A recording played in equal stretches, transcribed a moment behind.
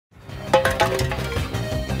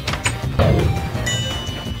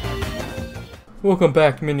Welcome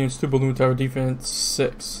back, minions, to Balloon Tower Defense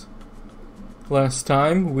 6. Last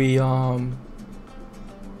time we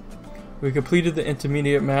completed the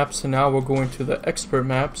intermediate maps, and now we're going to the expert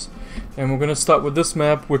maps. And we're gonna start with this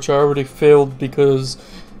map, which I already failed because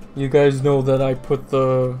you guys know that I put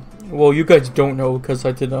the... Well, you guys don't know because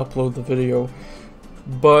I didn't upload the video.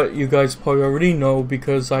 But you guys probably already know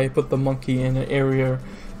because I put the monkey in an area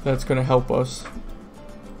that's gonna help us.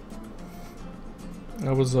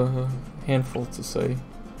 That was a handful to say.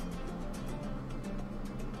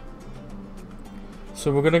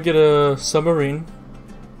 So we're gonna get a submarine.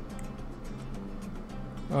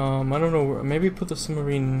 I don't know, maybe put the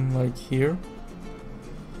submarine like here.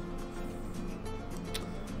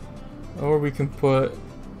 Or we can put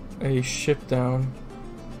a ship down.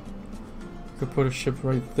 We could put a ship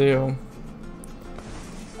right there.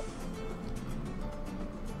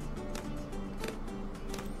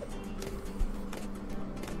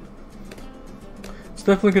 It's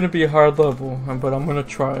definitely going to be a hard level, but I'm going to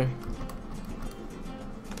try.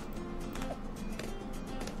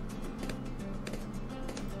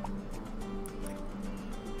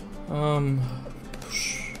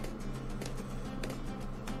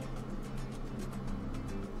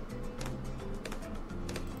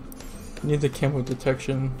 Need the camo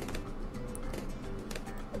detection.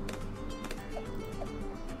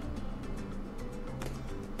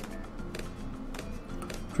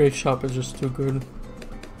 Great shop is just too good.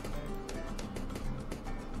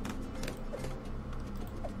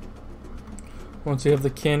 Once you have the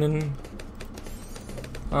cannon,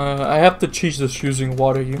 I have to cheat this using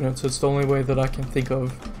water units. It's the only way that I can think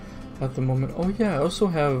of at the moment. Oh yeah, I also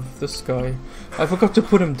have this guy. I forgot to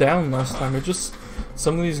put him down last time. It just,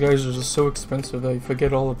 some of these guys are just so expensive that I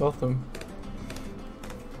forget all about them.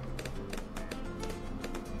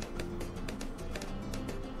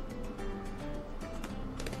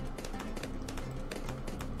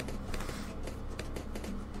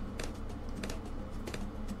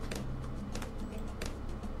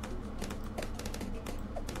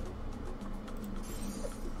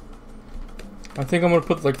 I think I'm gonna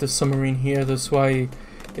put like the submarine here, this way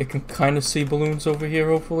it can kind of see balloons over here,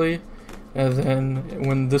 hopefully. And then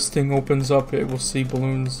when this thing opens up, it will see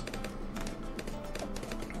balloons.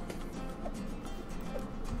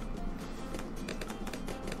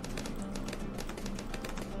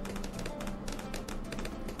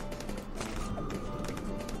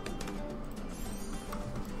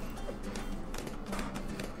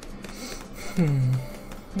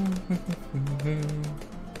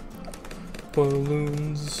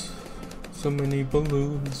 Balloons. So many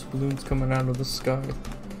balloons. Balloons coming out of the sky.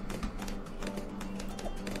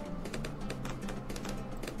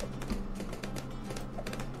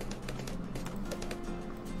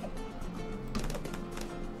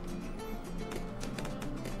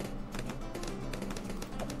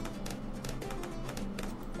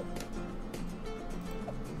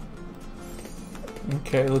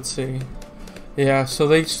 Okay, let's see. Yeah, so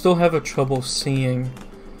they still have a trouble seeing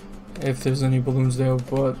if there's any balloons there,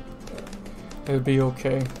 but it'd be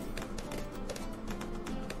okay.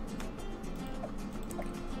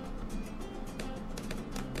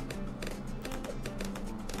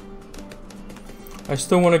 I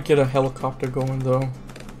still want to get a helicopter going though,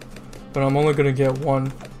 but I'm only gonna get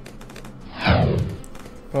one.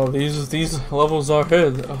 Oh, these levels are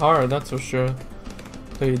hard, that's for sure.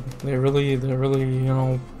 They're really, you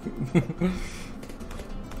know,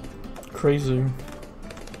 crazy.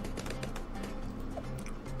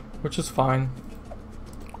 Which is fine.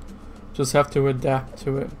 Just have to adapt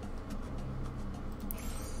to it.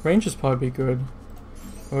 Range is probably good.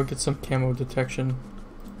 We'll get some camo detection.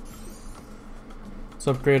 Let's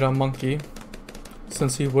upgrade our monkey,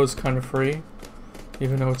 since he was kind of free,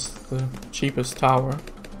 even though it's the cheapest tower.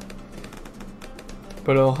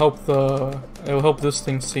 But it'll help this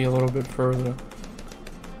thing see a little bit further.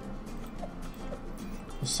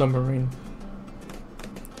 The submarine.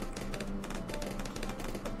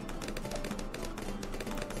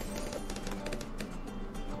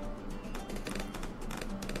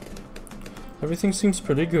 Everything seems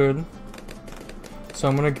pretty good. So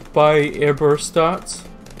I'm gonna buy airburst dots.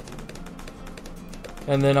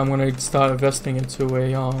 And then I'm gonna start investing into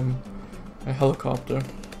a helicopter.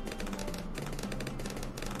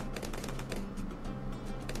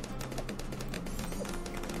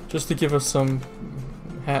 Just to give us some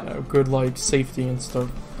good like safety and stuff.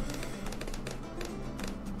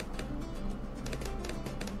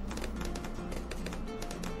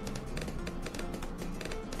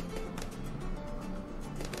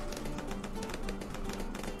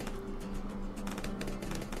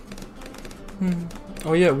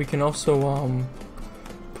 Oh yeah, we can also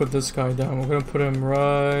put this guy down. We're gonna put him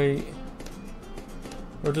right,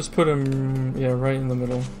 or just put him, yeah, right in the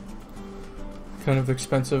middle. Kind of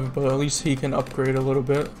expensive, but at least he can upgrade a little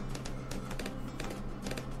bit.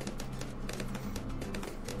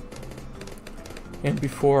 And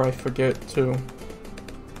before I forget too,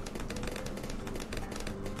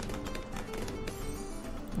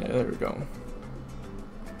 yeah, there we go.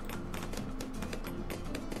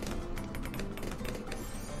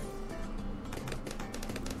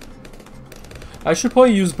 I should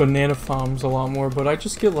probably use banana farms a lot more, but I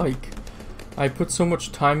just get like, I put so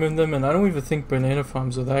much time in them and I don't even think banana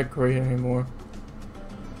farms are that great anymore.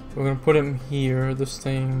 We're gonna put him here, this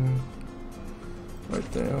thing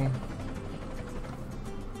right there.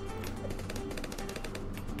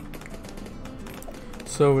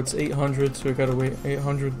 So it's 800, so we gotta wait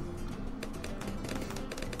 800.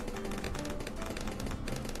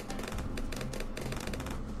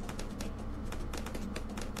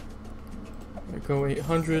 Go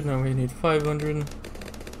 800, now we need 500.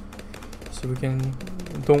 So we can,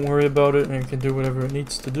 don't worry about it, and it can do whatever it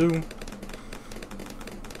needs to do.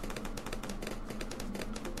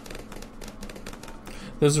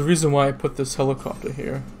 There's a reason why I put this helicopter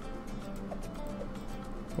here.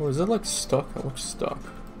 Oh, is it like stuck? It looks stuck.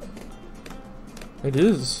 It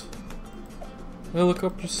is. The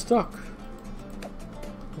helicopter's stuck.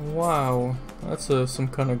 Wow, that's some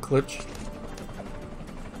kind of glitch.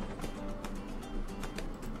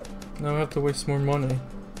 Now I have to waste more money.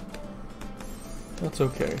 That's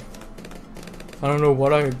okay. I don't know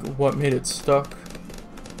what made it stuck.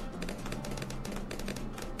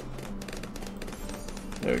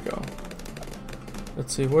 There we go.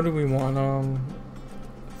 Let's see, what do we want?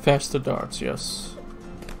 Faster darts, yes.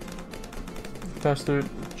 Faster,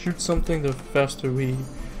 shoot something, the faster we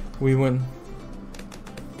win.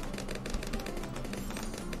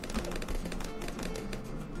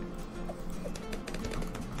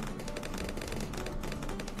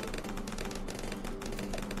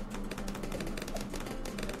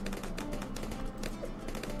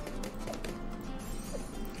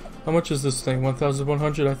 How much is this thing?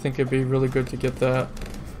 1,100? I think it'd be really good to get that,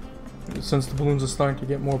 since the balloons are starting to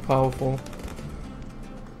get more powerful.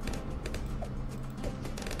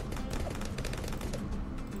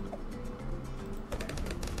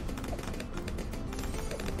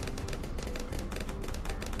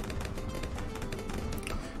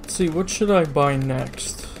 Let's see, what should I buy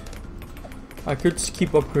next? I could just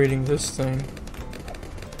keep upgrading this thing.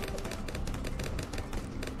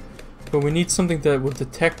 But we need something that will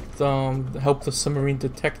detect, help the submarine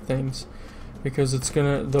detect things, because it's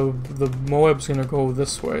gonna, the Moab's gonna go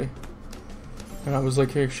this way. And I was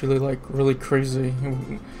like actually like really crazy.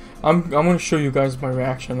 I'm gonna show you guys my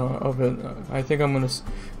reaction of it. I think I'm gonna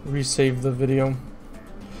resave the video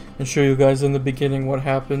and show you guys in the beginning what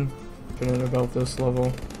happened about this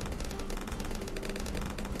level.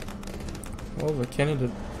 Oh, the Canada.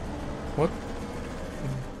 What?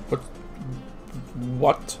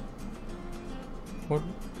 What? What?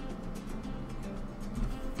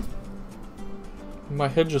 My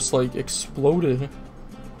head just like exploded.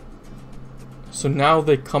 So now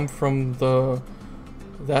they come from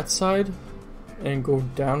that side and go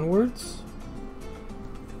downwards.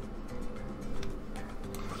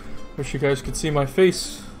 Wish you guys could see my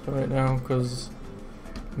face right now, because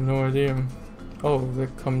I have no idea. Oh,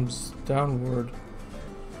 that comes downward.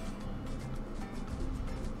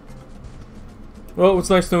 Well, it's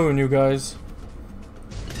nice knowing you guys.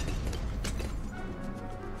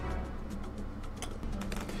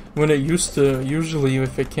 When it used to, usually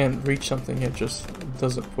if it can't reach something, it just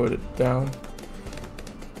doesn't put it down.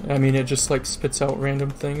 I mean, it just like spits out random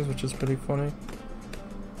things, which is pretty funny.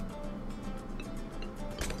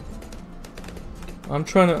 I'm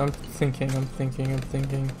thinking.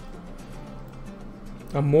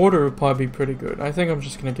 A mortar would probably be pretty good. I think I'm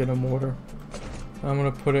just gonna get a mortar. I'm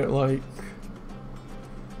gonna put it like,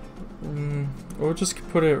 or just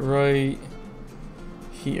put it right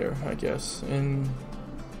here, I guess. And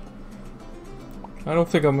I don't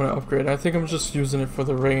think I'm gonna upgrade. I think I'm just using it for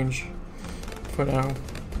the range for now,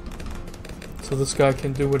 so this guy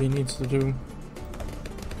can do what he needs to do.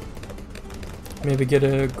 Maybe get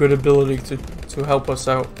a good ability to help us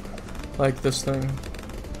out, like this thing.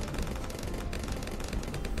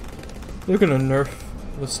 They're gonna nerf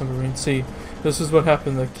the submarine. See, this is what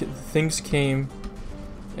happened. The things came,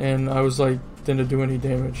 and I was like, didn't do any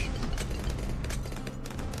damage.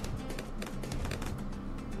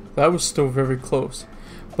 That was still very close,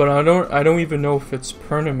 but I don't even know if it's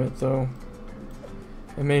permanent though.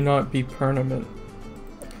 It may not be permanent.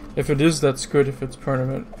 If it is, that's good. If it's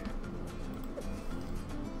permanent,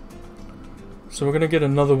 So we're gonna get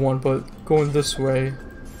another one, but going this way.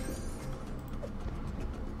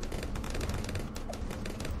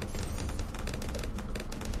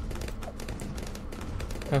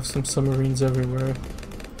 Have some submarines everywhere.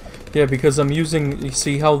 Yeah, because I'm using, you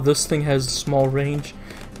see how this thing has small range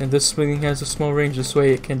and this thing has a small range, this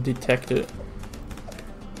way it can detect it.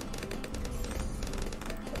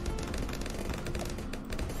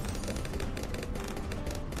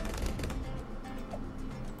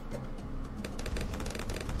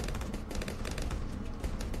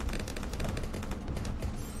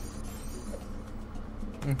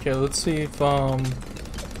 Okay, let's see if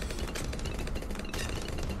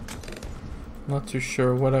not too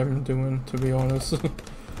sure what I'm doing, to be honest.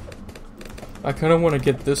 I kind of want to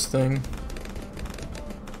get this thing.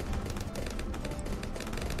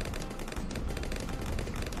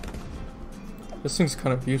 This thing's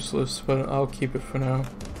kind of useless, but I'll keep it for now.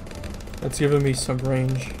 It's giving me some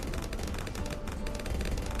range.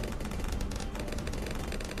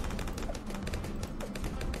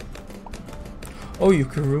 Oh, you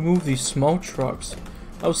can remove these small trucks.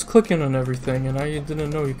 I was clicking on everything and I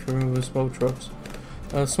didn't know you could remove the small trucks.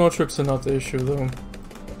 Small trucks are not the issue though.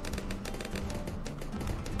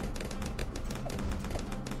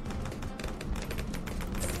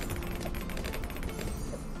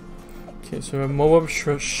 Okay, so a Moab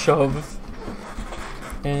shove.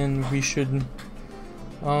 And we should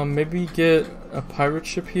maybe get a pirate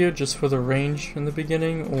ship here just for the range in the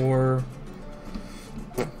beginning, or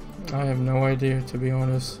I have no idea, to be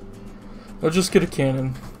honest. I'll just get a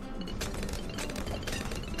cannon.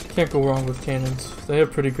 Can't go wrong with cannons. They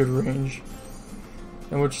have pretty good range.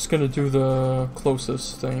 And we're just gonna do the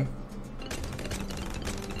closest thing.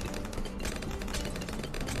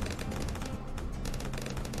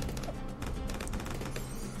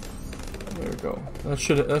 There we go. That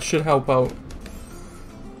should help out.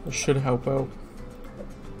 That should help out.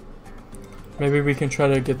 Maybe we can try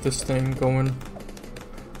to get this thing going.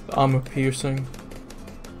 The armor piercing.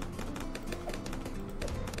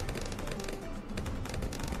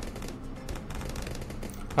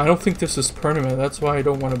 I don't think this is permanent, that's why I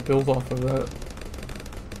don't want to build off of that.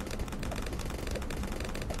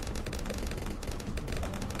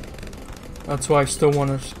 That's why I still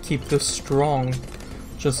want to keep this strong,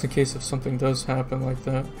 just in case if something does happen like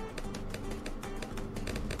that.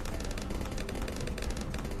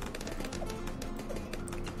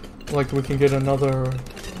 Like we can get another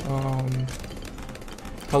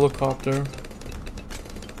helicopter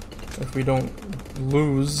if we don't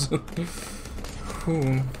lose.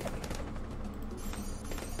 Whew.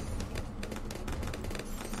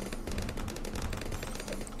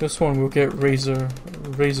 This one will get razor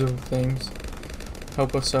things.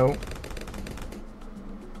 Help us out.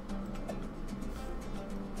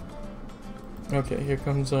 Okay, here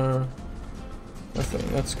comes our thing.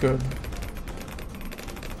 That's good.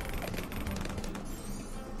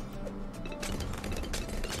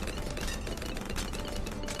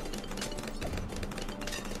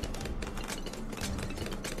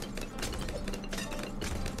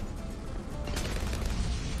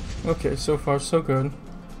 Okay, so far so good.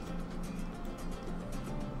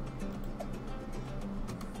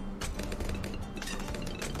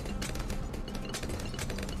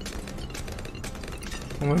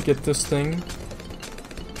 I'm gonna get this thing.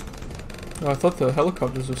 Oh, I thought the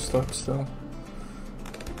helicopters were stuck still.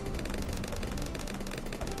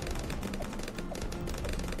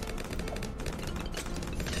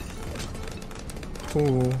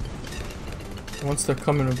 Ooh. Once they're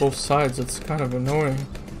coming on both sides, it's kind of annoying.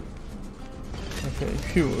 Okay,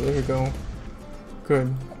 phew, there we go.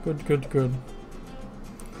 Good, good, good, good.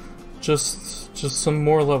 Just some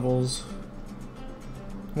more levels.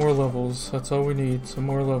 More levels, that's all we need, some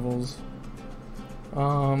more levels.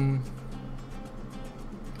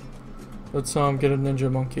 Let's get a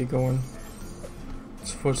ninja monkey going.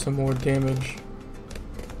 Let's for some more damage.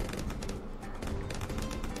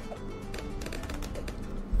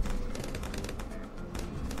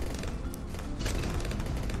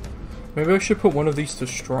 Maybe I should put one of these to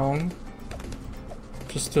strong,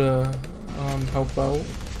 just to help out.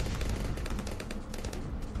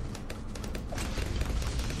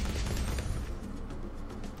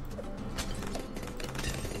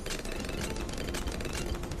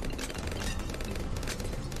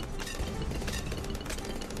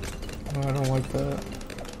 Oh, I don't like that.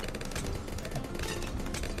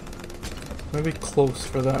 Maybe close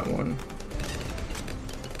for that one.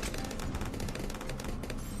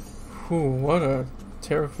 Ooh, what a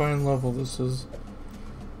terrifying level this is.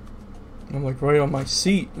 I'm like right on my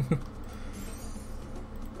seat.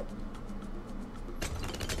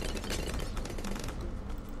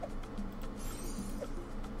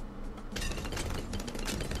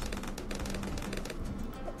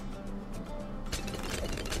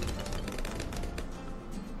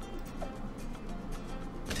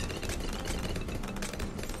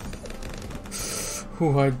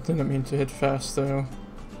 Ooh, I didn't mean to hit fast there.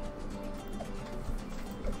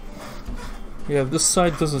 Yeah, this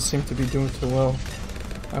side doesn't seem to be doing too well.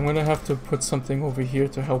 I'm gonna have to put something over here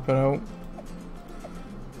to help it out.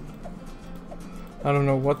 I don't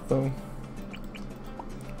know what though.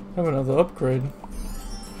 I have another upgrade.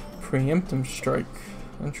 Preemptive strike.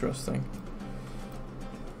 Interesting.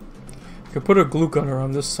 Could put a glue gunner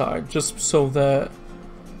on this side just so that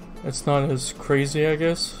it's not as crazy, I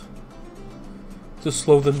guess. To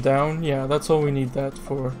slow them down. Yeah, that's all we need that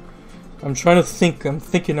for. I'm trying to think. I'm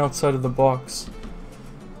thinking outside of the box.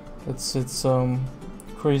 It's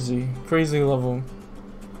crazy level.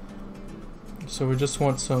 So we just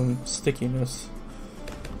want some stickiness.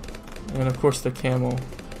 And of course the camo.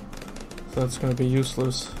 So that's gonna be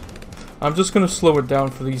useless. I'm just gonna slow it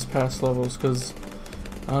down for these past levels because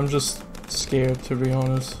I'm just scared, to be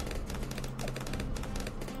honest.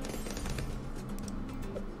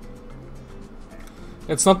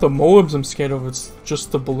 It's not the mobs I'm scared of, it's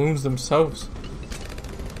just the balloons themselves.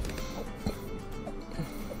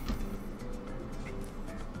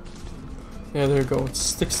 Yeah, there you go, it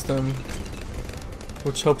sticks them,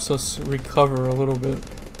 which helps us recover a little bit.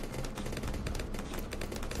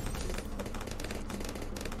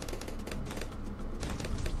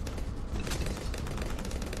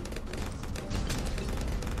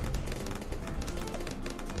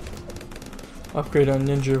 Upgrade on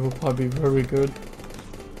Ninja will probably be very good.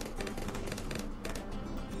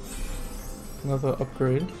 Another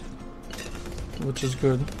upgrade, which is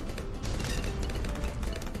good.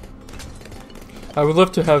 I would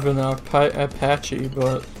love to have an Apache,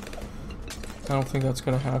 but I don't think that's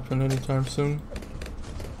gonna happen anytime soon.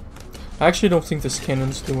 I actually don't think this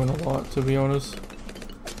cannon's doing a lot, to be honest.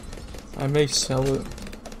 I may sell it.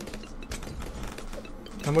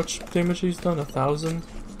 How much damage he's done? 1,000?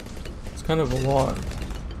 It's kind of a lot.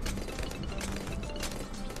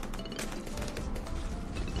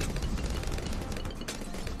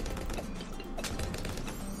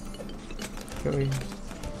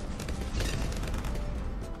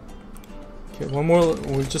 Okay, one more.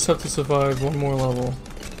 We just have to survive one more level,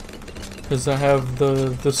 because I have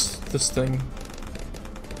this thing.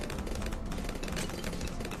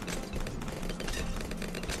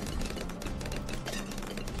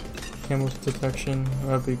 Camo detection.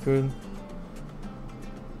 That'd be good.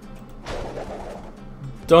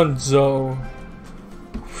 Dunzo.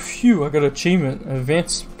 Phew! I got achievement.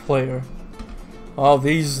 Advanced player. Oh,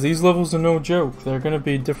 these levels are no joke. They're gonna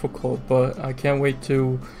be difficult, but I can't wait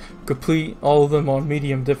to complete all of them on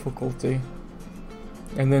medium difficulty,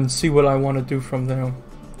 and then see what I want to do from there.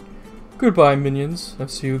 Goodbye, minions. I'll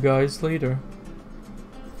see you guys later.